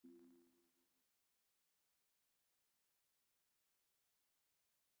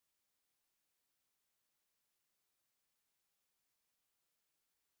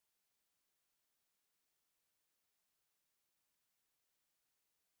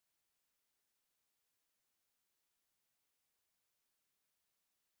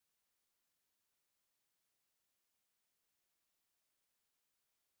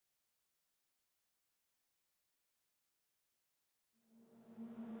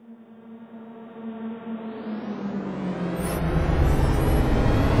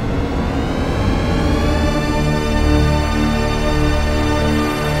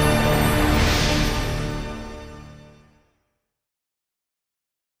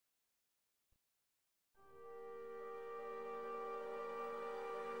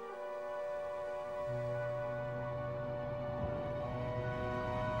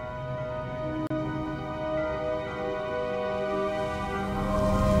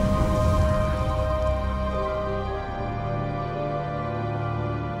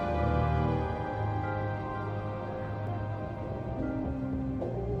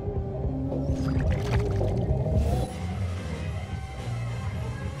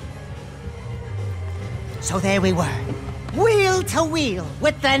So there we were, wheel to wheel,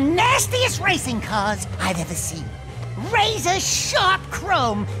 with the nastiest racing cars I've ever seen. Razor-sharp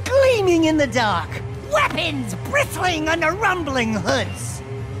chrome gleaming in the dark. Weapons bristling under rumbling hoods.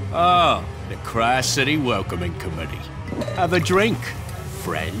 Oh, the Cry City Welcoming Committee. Have a drink,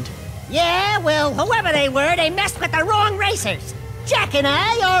 friend. Yeah, well, whoever they were, they messed with the wrong racers. Jack and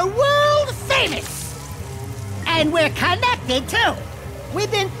I are world famous. And we're connected, too.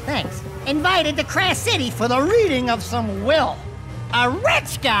 We've been, invited to Cry City for the reading of some will. A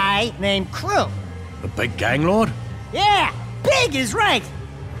rich guy named Crew. The big gang lord? Yeah, big is right.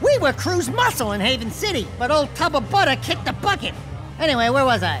 We were Crew's muscle in Haven City, but old Tub of Butter kicked the bucket. Anyway, where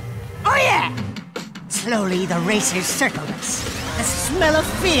was I? Oh yeah! Slowly the racers circled us. The smell of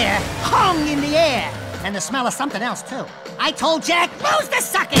fear hung in the air. And the smell of something else, too. I told Jack, lose the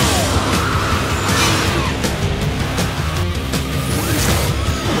suckers!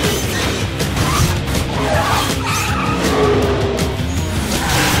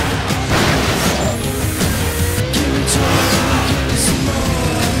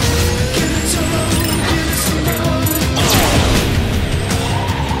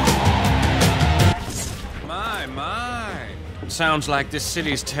 Sounds like this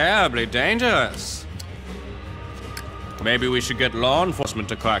city's terribly dangerous. Maybe we should get law enforcement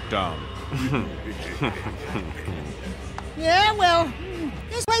to crack down. Yeah, well,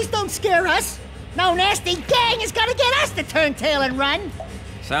 this place don't scare us. No nasty gang is gonna get us to turn tail and run.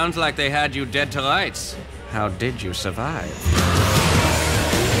 Sounds like they had you dead to rights. How did you survive?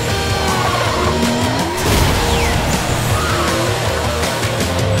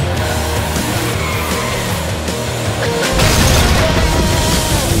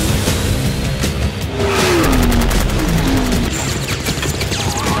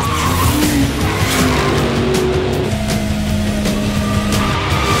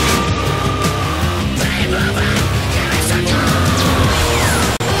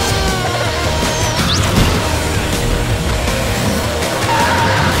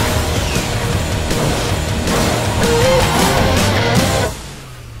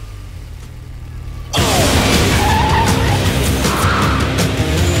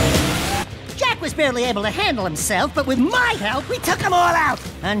 Barely able to handle himself, but with my help, we took them all out,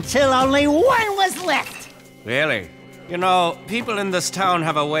 until only one was left. Really? You know, people in this town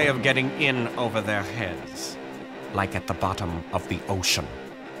have a way of getting in over their heads. Like at the bottom of the ocean.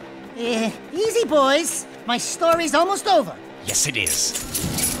 Easy, boys. My story's almost over. Yes, it is.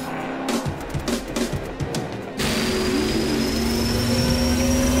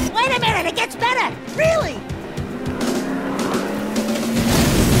 Wait a minute, it gets better! Really!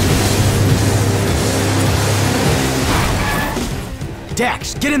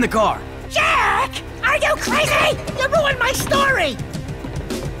 Dax, get in the car! Jack! Are you crazy? You ruined my story!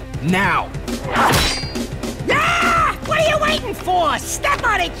 Now! Ah! What are you waiting for? Step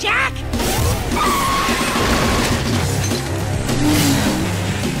on it, Jack!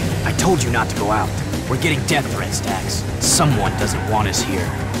 I told you not to go out. We're getting death threats, Dax. Someone doesn't want us here.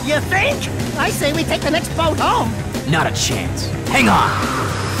 You think? I say we take the next boat home. Not a chance. Hang on!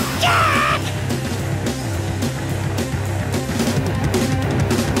 Jack!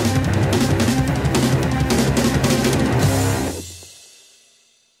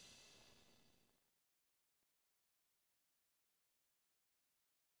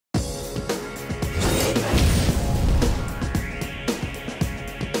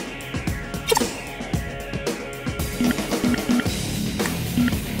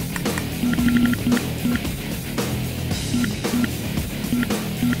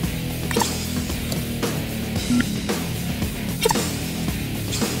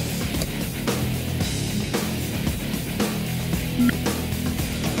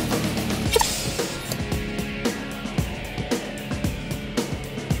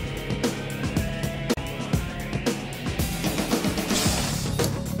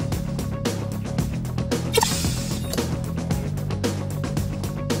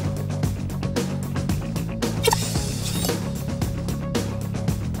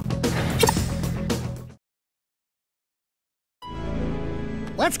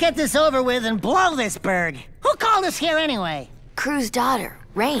 Let's get this over with and blow this bird. Who called us here anyway? Crew's daughter,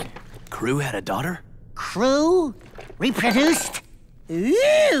 Rain. Crew had a daughter? Crew? Reproduced?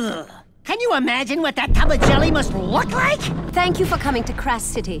 Ew! Can you imagine what that tub of jelly must look like? Thank you for coming to Cry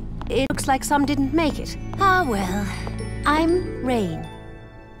City. It looks like some didn't make it. Ah, well. I'm Rain.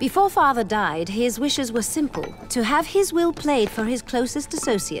 Before Father died, his wishes were simple. To have his will played for his closest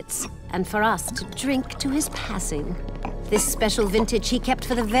associates, and for us to drink to his passing. This special vintage he kept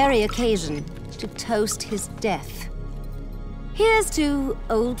for the very occasion, to toast his death. Here's to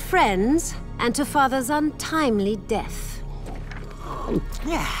old friends and to Father's untimely death.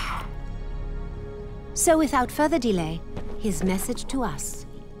 Yeah. So without further delay, his message to us.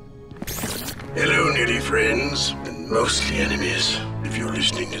 Hello, nearly friends, and mostly enemies. If you're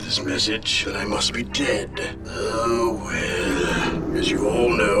listening to this message, then I must be dead. Oh, well. As you all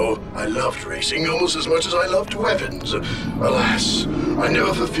know, I loved racing almost as much as I loved weapons. Alas, I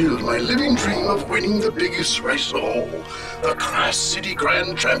never fulfilled my living dream of winning the biggest race of all, the Crass City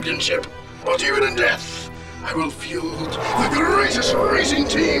Grand Championship. But even in death, I will field the greatest racing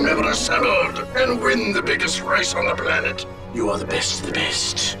team ever assembled and win the biggest race on the planet. You are the best of the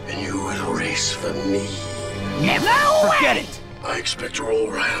best, and you will race for me. Never Forget it! I expect you're all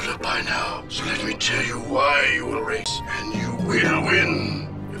riled up by now, so let me tell you why you will race, and you will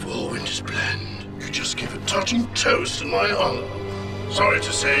win. If all went as planned, you just give a touching toast in my honor. Sorry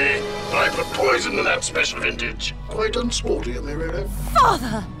to say, but I put poison in that special vintage. Quite unsporty, am I right?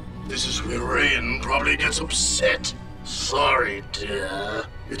 Father! This is where Rain probably gets upset. Sorry, dear.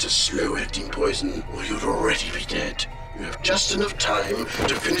 It's a slow-acting poison, or you'd already be dead. You have just enough time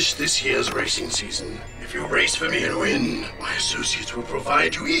to finish this year's racing season. If you race for me and win, my associates will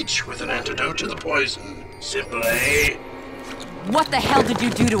provide you each with an antidote to the poison. Simple, eh? What the hell did you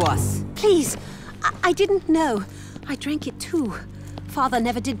do to us? Please, I didn't know. I drank it too. Father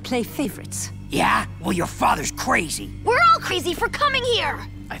never did play favorites. Yeah? Well, your father's crazy. We're all crazy for coming here!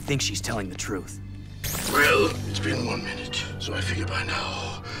 I think she's telling the truth. Well, it's been 1 minute, so I figure by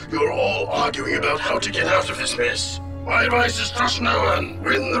now you're all arguing about how to get out of this mess. My advice is trust no one.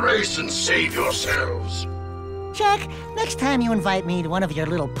 Win the race and save yourselves. Jack, next time you invite me to one of your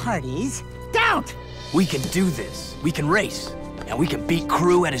little parties, don't! We can do this. We can race. And we can beat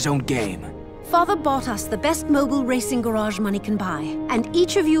Crew at his own game. Father bought us the best mobile racing garage money can buy, and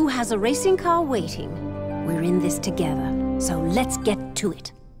each of you has a racing car waiting. We're in this together, so let's get to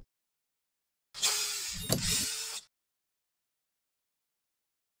it.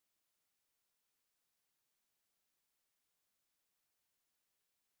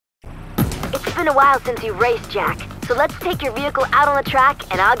 It's been a while since you've raced, Jack, so let's take your vehicle out on the track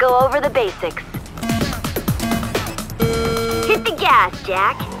and I'll go over the basics. Hit the gas,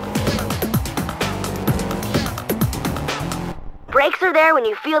 Jack. Brakes are there when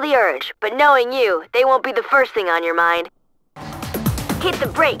you feel the urge, but knowing you, they won't be the first thing on your mind. Hit the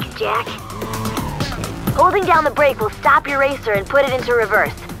brakes, Jack. Holding down the brake will stop your racer and put it into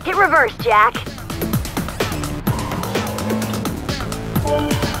reverse. Hit reverse, Jack.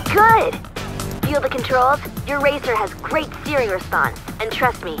 Good! Feel the controls? Your racer has great steering response. And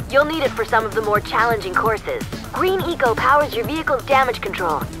trust me, you'll need it for some of the more challenging courses. Green Eco powers your vehicle's damage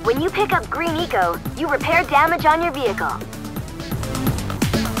control. When you pick up Green Eco, you repair damage on your vehicle.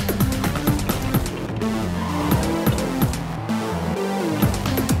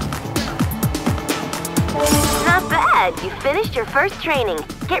 Not bad. You finished your first training.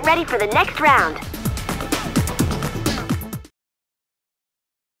 Get ready for the next round.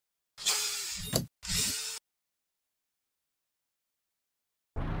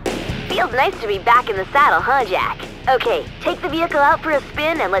 Feels nice to be back in the saddle, huh, Jack? Okay, take the vehicle out for a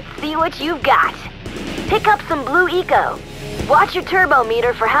spin and let's see what you've got. Pick up some Blue Eco. Watch your turbo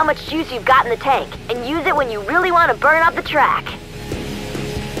meter for how much juice you've got in the tank, and use it when you really want to burn up the track.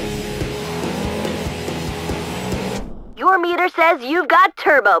 Your meter says you've got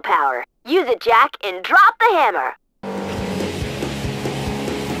turbo power. Use it, Jack, and drop the hammer.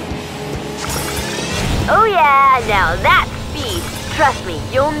 Oh yeah, now that's speed. Trust me,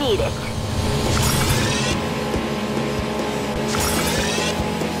 you'll need it.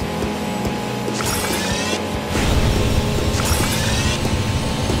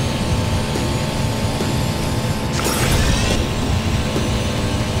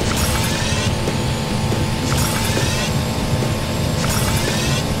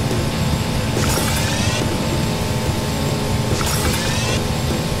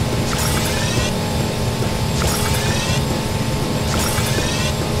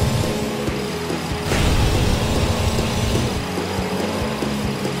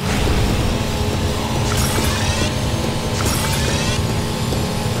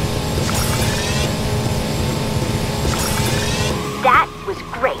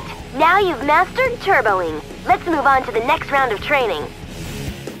 Now you've mastered turboing. Let's move on to the next round of training.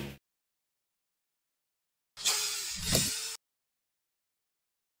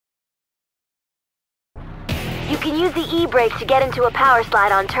 You can use the E-brake to get into a power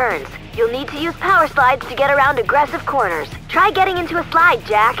slide on turns. You'll need to use power slides to get around aggressive corners. Try getting into a slide,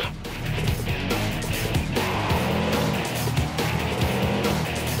 Jack.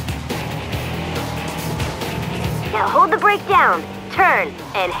 Now hold the brake down. turn,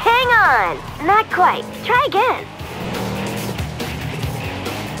 and hang on! Not quite. Try again.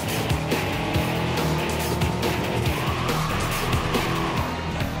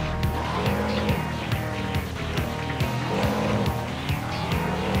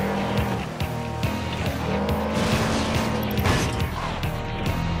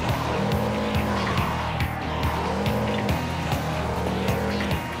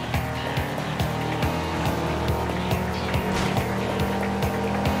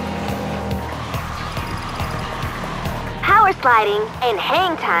 Power sliding and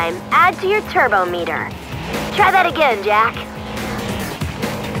hang time add to your turbo meter. Try that again, Jack.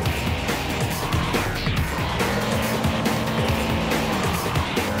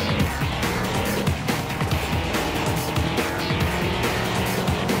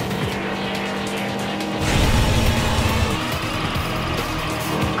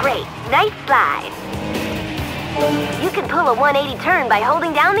 Great, nice slide. You can pull a 180 turn by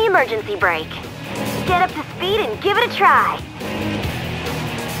holding down the emergency brake. Get up to speed and give it a try.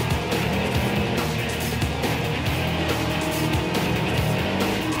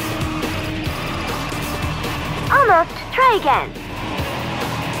 Almost. Try again.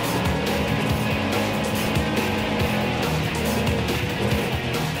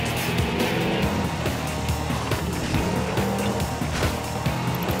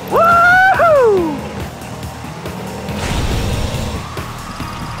 Woohoo!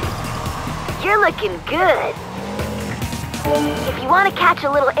 You're looking good. If you want to catch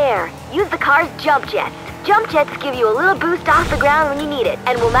a little air, use the car's jump jets. Jump jets give you a little boost off the ground when you need it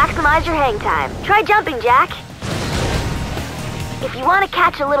and will maximize your hang time. Try jumping, Jack. If you want to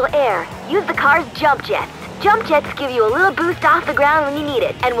catch a little air, use the car's jump jets. Jump jets give you a little boost off the ground when you need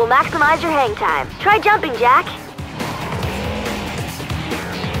it and will maximize your hang time. Try jumping, Jack.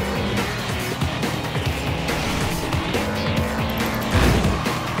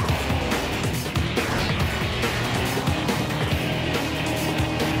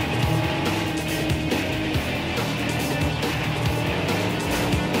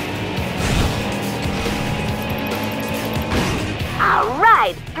 All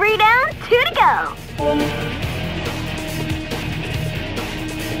right, 3 down, 2 to go.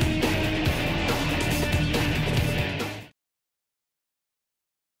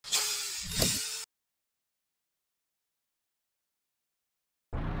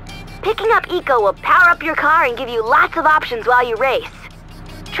 Picking up Eco will power up your car and give you lots of options while you race.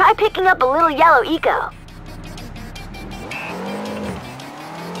 Try picking up a little yellow Eco.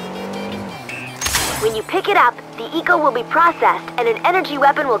 When you pick it up, the Eco will be processed and an energy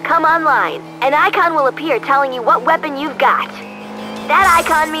weapon will come online. An icon will appear telling you what weapon you've got. That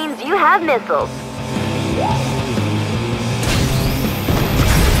icon means you have missiles.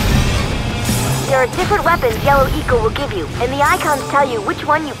 There are different weapons Yellow Eco will give you, and the icons tell you which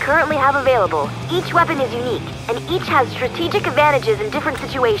one you currently have available. Each weapon is unique, and each has strategic advantages in different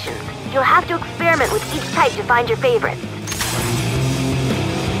situations. You'll have to experiment with each type to find your favorites.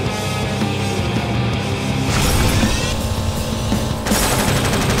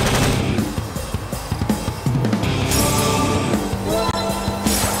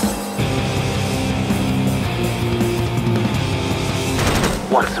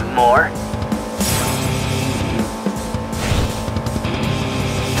 Want some more?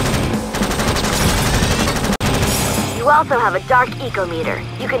 You also have a dark eco meter.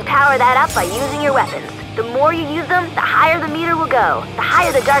 You can power that up by using your weapons. The more you use them, the higher the meter will go. The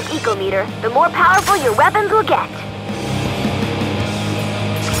higher the dark eco meter, the more powerful your weapons will get.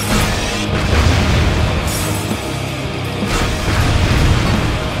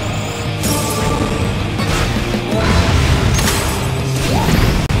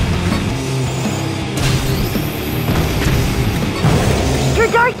 Your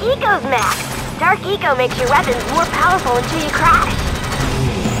dark eco's max. Dark Eco makes your weapons more powerful until you crash.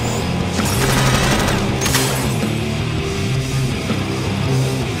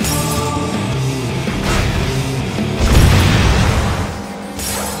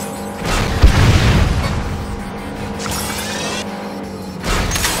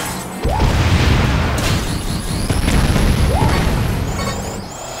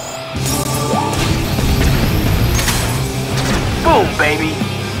 Boom, baby!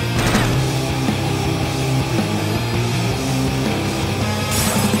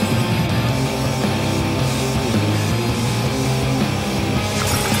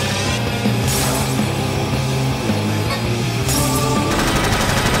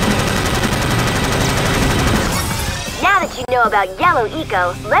 Now that you know about Yellow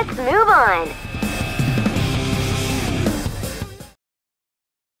Eco, let's move on.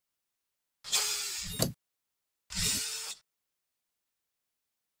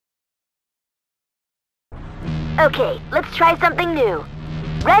 Okay, let's try something new.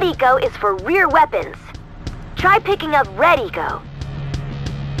 Red Eco is for rear weapons. Try picking up Red Eco.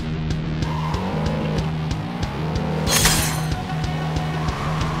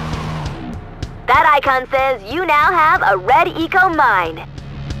 That icon says you now have a Red Eco mine.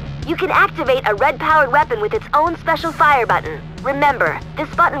 You can activate a red-powered weapon with its own special fire button. Remember,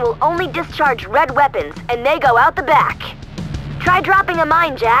 this button will only discharge red weapons, and they go out the back. Try dropping a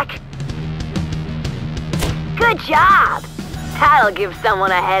mine, Jack. Good job! That'll give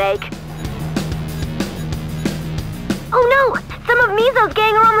someone a headache. Oh no! Some of Mizo's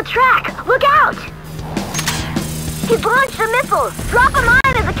gang are on the track! Look out! He's launched a missile! Drop a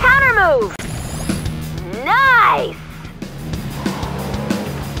mine as a counter move! Nice!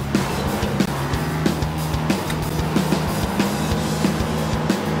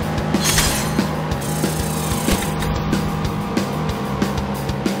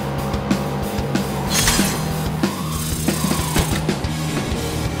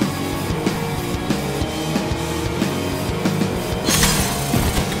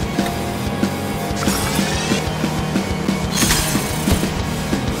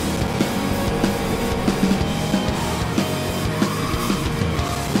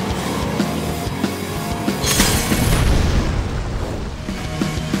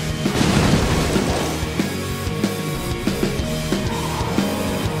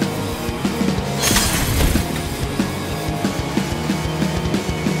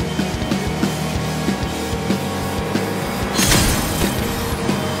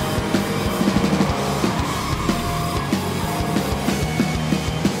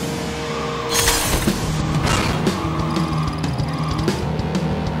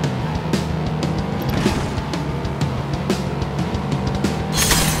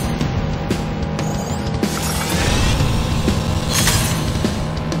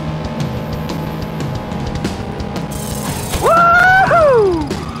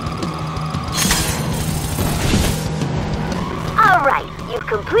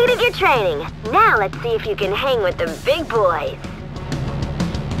 Completed your training. Now let's see if you can hang with the big boys.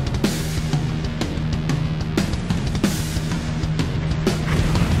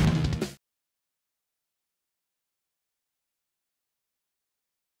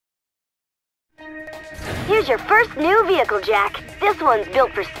 Here's your first new vehicle, Jack. This one's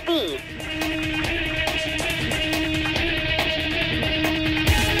built for speed.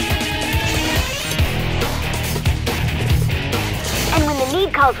 And when the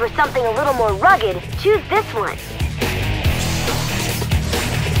need calls for something a little more rugged, choose this one.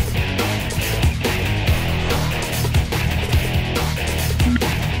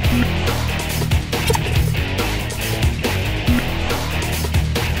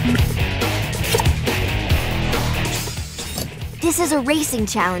 This is a racing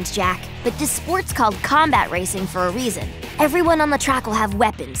challenge, Jack, but this sport's called combat racing for a reason. Everyone on the track will have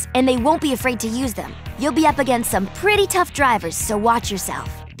weapons, and they won't be afraid to use them. You'll be up against some pretty tough drivers, so watch yourself.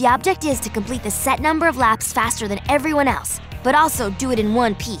 The object is to complete the set number of laps faster than everyone else, but also do it in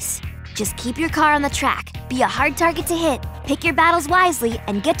one piece. Just keep your car on the track, be a hard target to hit, pick your battles wisely,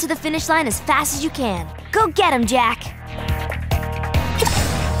 and get to the finish line as fast as you can. Go get 'em, Jack!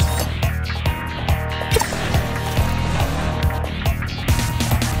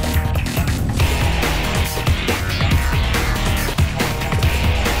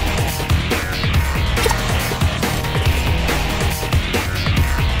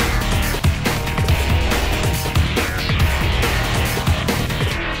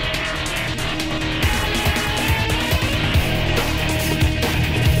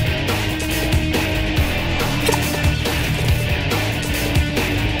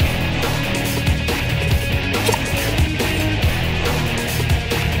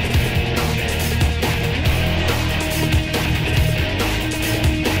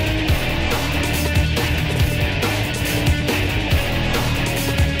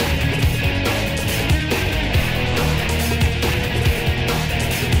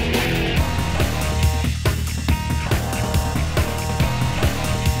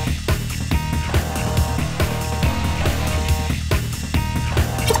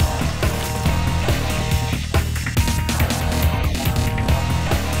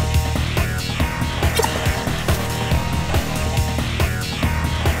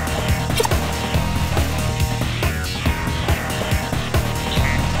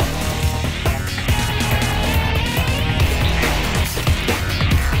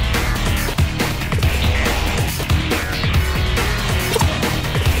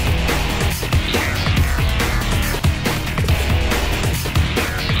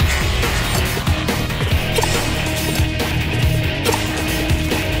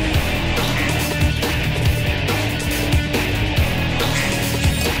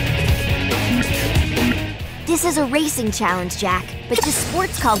 This is a racing challenge, Jack, but this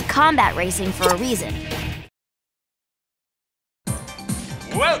sport's called combat racing for a reason.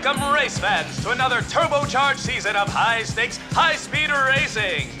 Welcome, race fans, to another turbocharged season of high-stakes, high-speed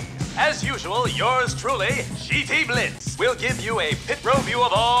racing. As usual, yours truly, GT Blitz, will give you a pit row view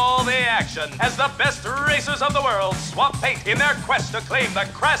of all the action as the best racers of the world swap paint in their quest to claim the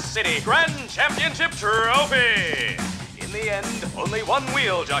Crass City Grand Championship Trophy. In the end, only one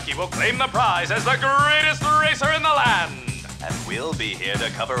wheel jockey will claim the prize as the greatest racer in the land. And we'll be here to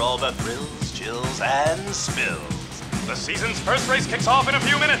cover all the thrills, chills, and spills. The season's first race kicks off in a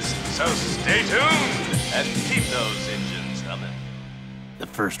few minutes, so stay tuned and keep those engines humming. The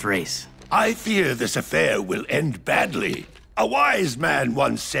first race. I fear this affair will end badly. A wise man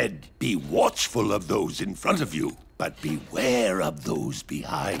once said, "Be watchful of those in front of you, but beware of those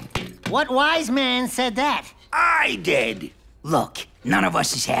behind." What wise man said that? I did. Look, none of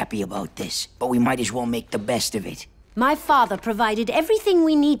us is happy about this, but we might as well make the best of it. My father provided everything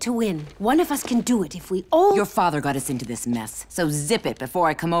we need to win. One of us can do it if we all... Your father got us into this mess, so zip it before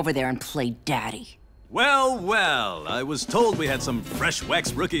I come over there and play daddy. Well, well, I was told we had some fresh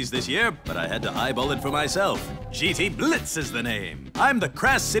wax rookies this year, but I had to eyeball it for myself. GT Blitz is the name. I'm the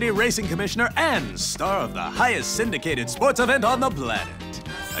Crass City Racing Commissioner and star of the highest syndicated sports event on the planet.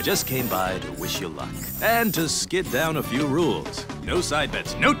 I just came by to wish you luck and to skid down a few rules. No side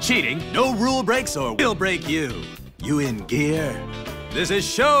bets, no cheating, no rule breaks or we'll break you. You in gear? This is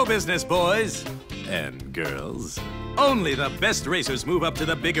show business, boys and girls. Only the best racers move up to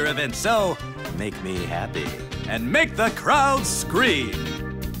the bigger events, so make me happy and make the crowd scream.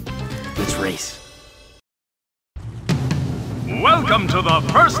 Let's race. Welcome to the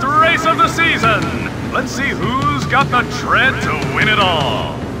first race of the season. Let's see who's got the tread to win it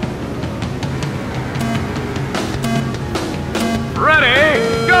all.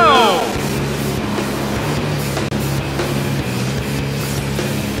 Ready, go!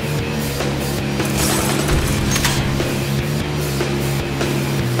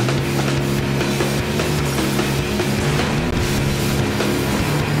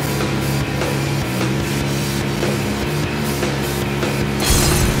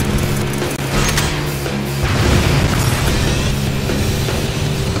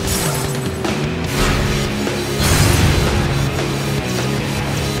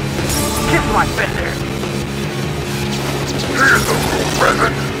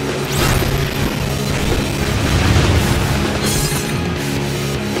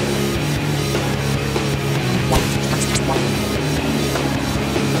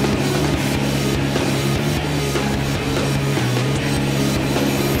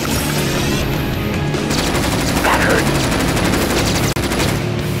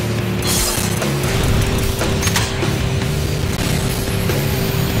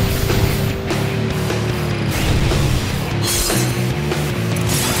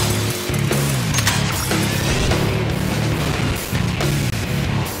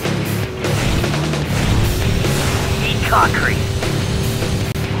 Concrete.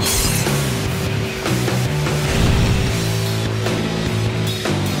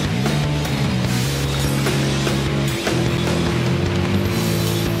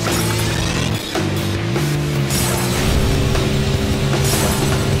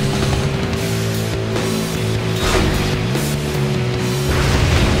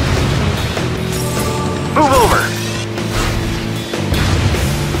 Move over.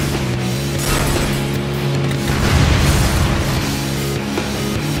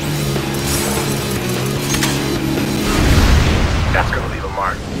 That's gonna leave a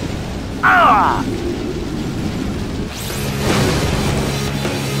mark. Ah!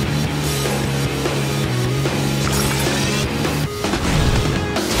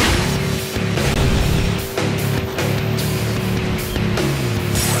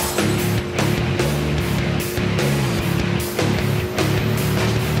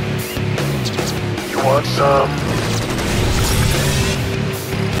 You want some?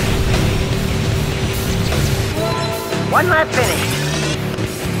 One lap finish.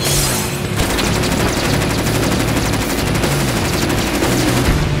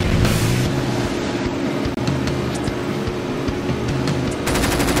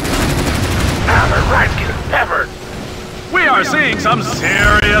 Ride's getting peppered. We are seeing some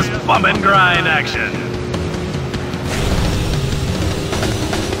serious bump and grind action.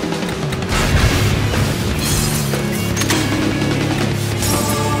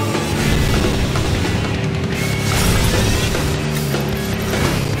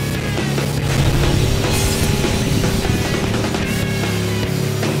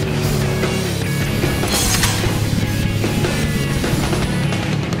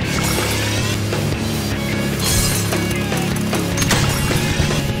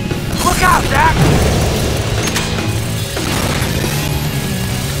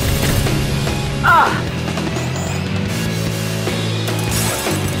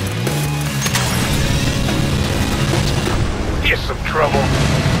 trouble.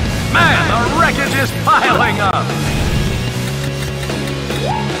 Man, the wreckage is piling up!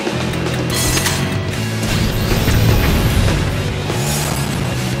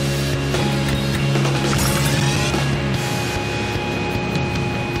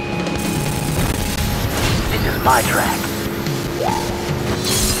 This is my track.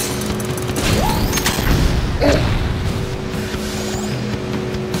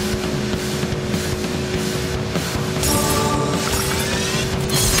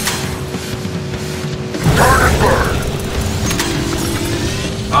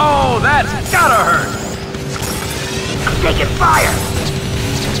 Oh, that's gotta hurt! I'm taking fire!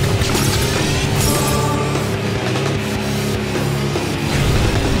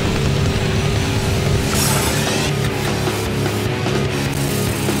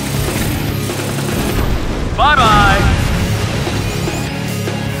 Bye-bye!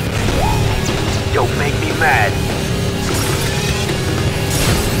 Don't make me mad.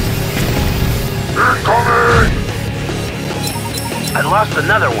 Incoming! I lost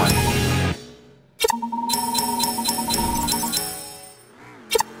another one.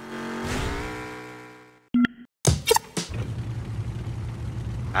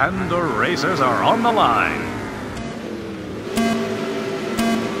 And the racers are on the line.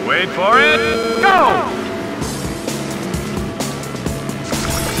 Wait for it, go!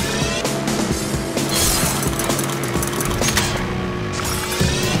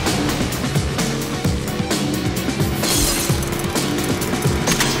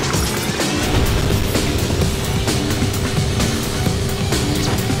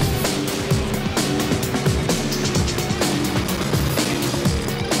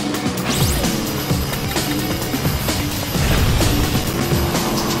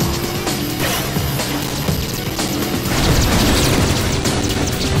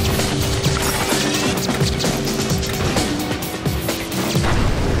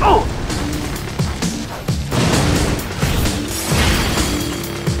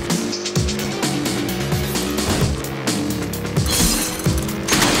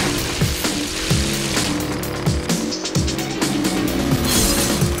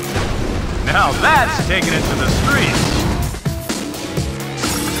 Now that's taking it to the streets.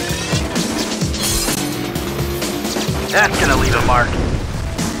 That's gonna leave a mark.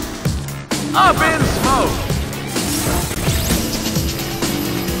 Up in smoke.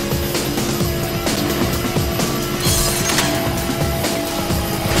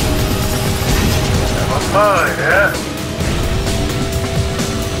 Never mind, eh?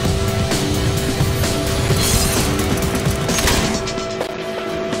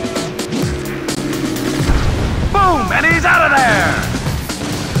 Boom, and he's out of there.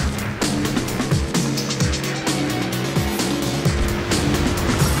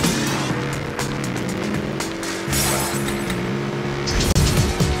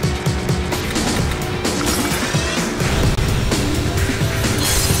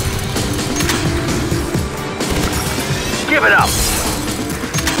 Give it up!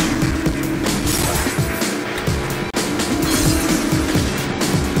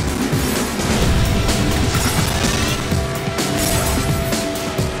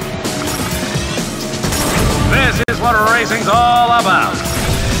 This is what racing's all about.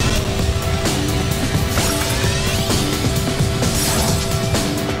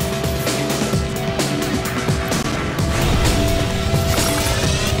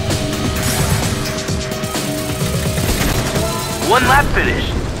 One lap finish.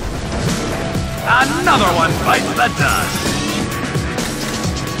 Another one bites the dust.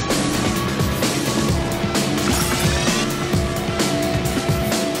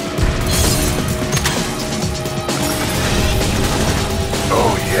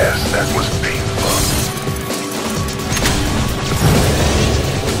 Oh yes, that was painful.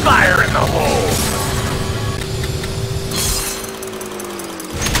 Fire in the hole!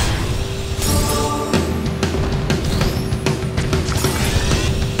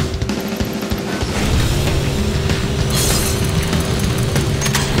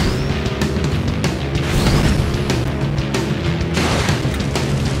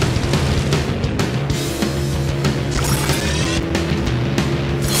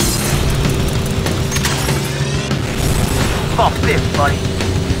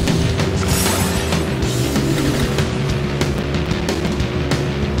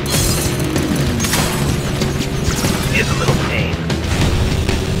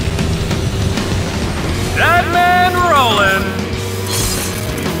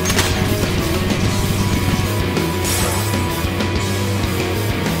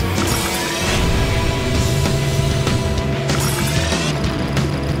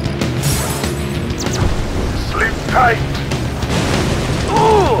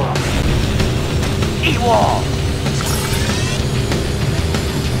 wall!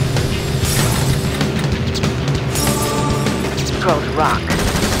 Throws rock.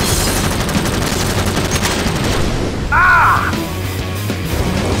 Ah!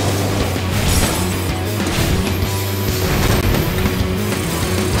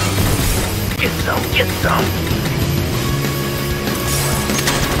 Get some, get some.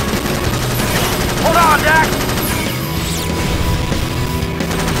 Hold on, Jack!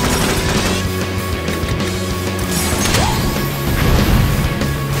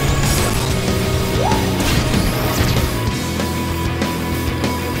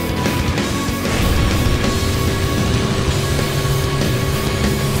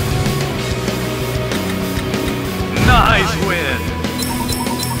 Nice win!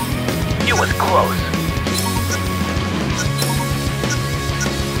 You was close.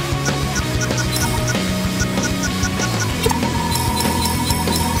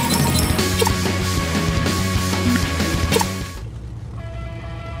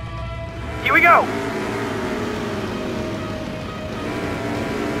 Here we go!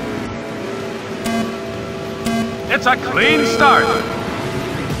 It's a clean start!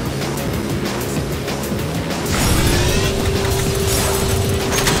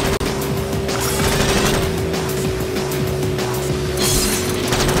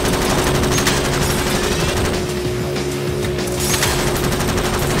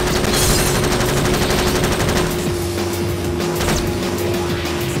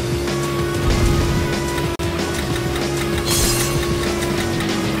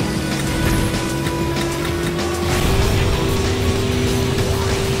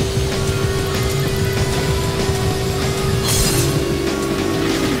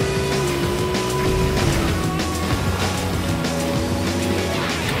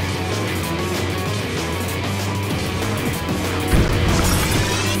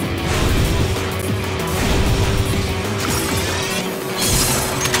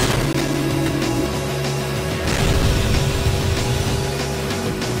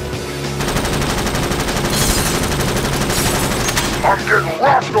 I'm getting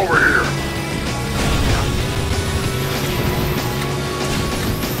rocked over here.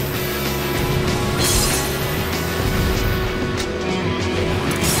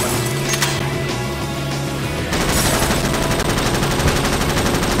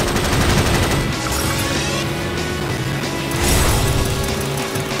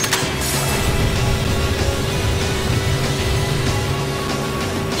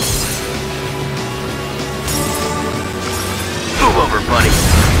 Move over, buddy.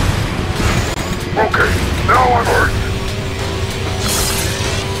 Okay, now I'm hurt.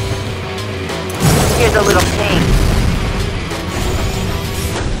 Here's a little pain.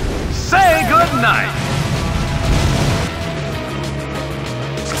 Say goodnight!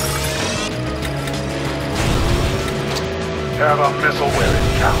 Have a missile where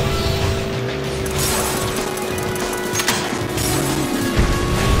it counts.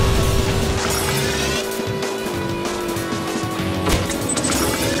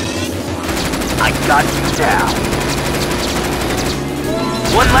 I got you down.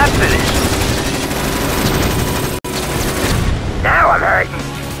 One lap finish. Now I'm hurting.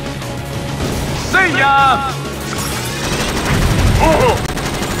 See ya! Oh!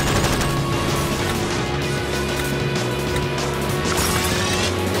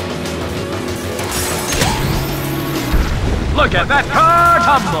 Look at that car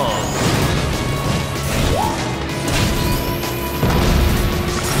tumble!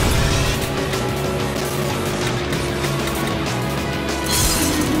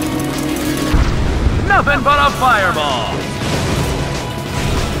 Nothing but a fireball!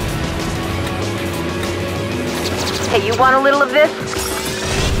 Hey, you want a little of this?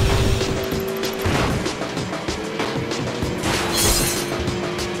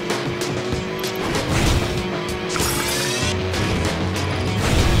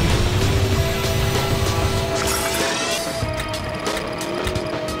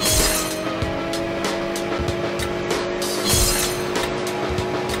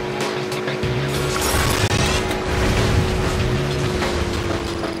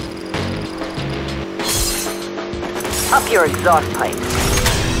 Up your exhaust pipe.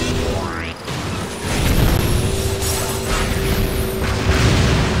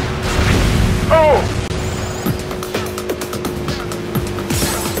 Oh!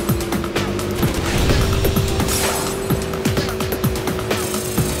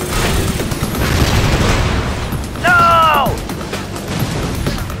 No!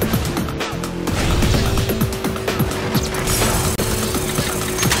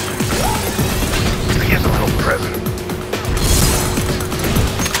 Here's a little present.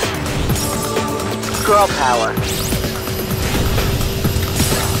 girl power.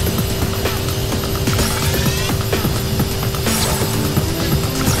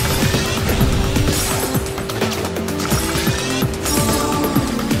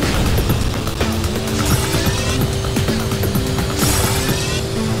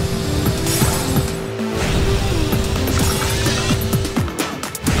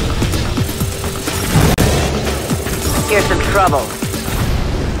 Here's some trouble.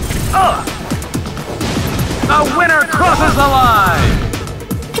 The winner crosses the line!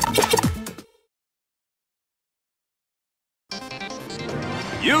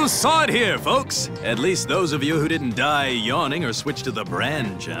 You saw it here, folks. At least those of you who didn't die yawning or switch to the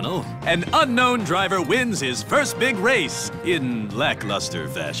brand channel. An unknown driver wins his first big race in lackluster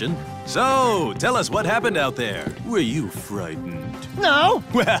fashion. So, tell us what happened out there. Were you frightened? No.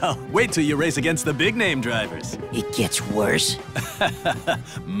 Well, wait till you race against the big-name drivers. It gets worse.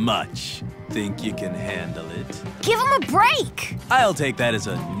 Much. Think you can handle it? Give him a break! I'll take that as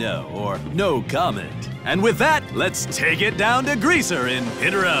a no or no comment. And with that, let's take it down to Greaser in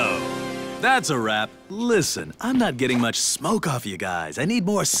Pit Row. That's a wrap. Listen, I'm not getting much smoke off you guys. I need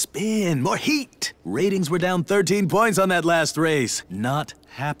more spin, more heat. Ratings were down 13 points on that last race. Not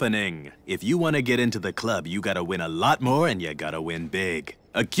happening. If you want to get into the club, you gotta win a lot more and you gotta win big.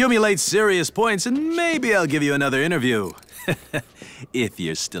 Accumulate serious points and maybe I'll give you another interview. If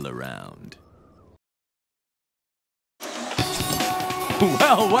you're still around.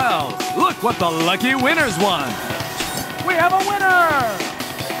 Well, well, look what the lucky winners won. We have a winner!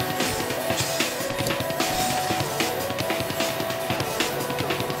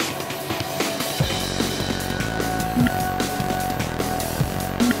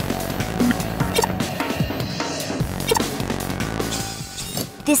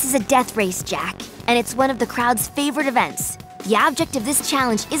 This is a death race, Jack, and it's one of the crowd's favorite events. The object of this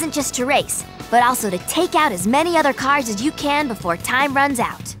challenge isn't just to race, but also to take out as many other cars as you can before time runs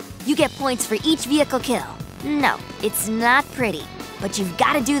out. You get points for each vehicle kill. No, it's not pretty, but you've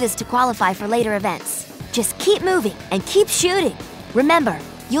got to do this to qualify for later events. Just keep moving and keep shooting. Remember,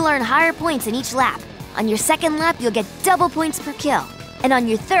 you'll earn higher points in each lap. On your second lap, you'll get double points per kill, and on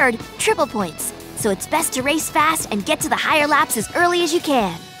your third, triple points. So it's best to race fast and get to the higher laps as early as you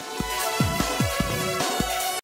can.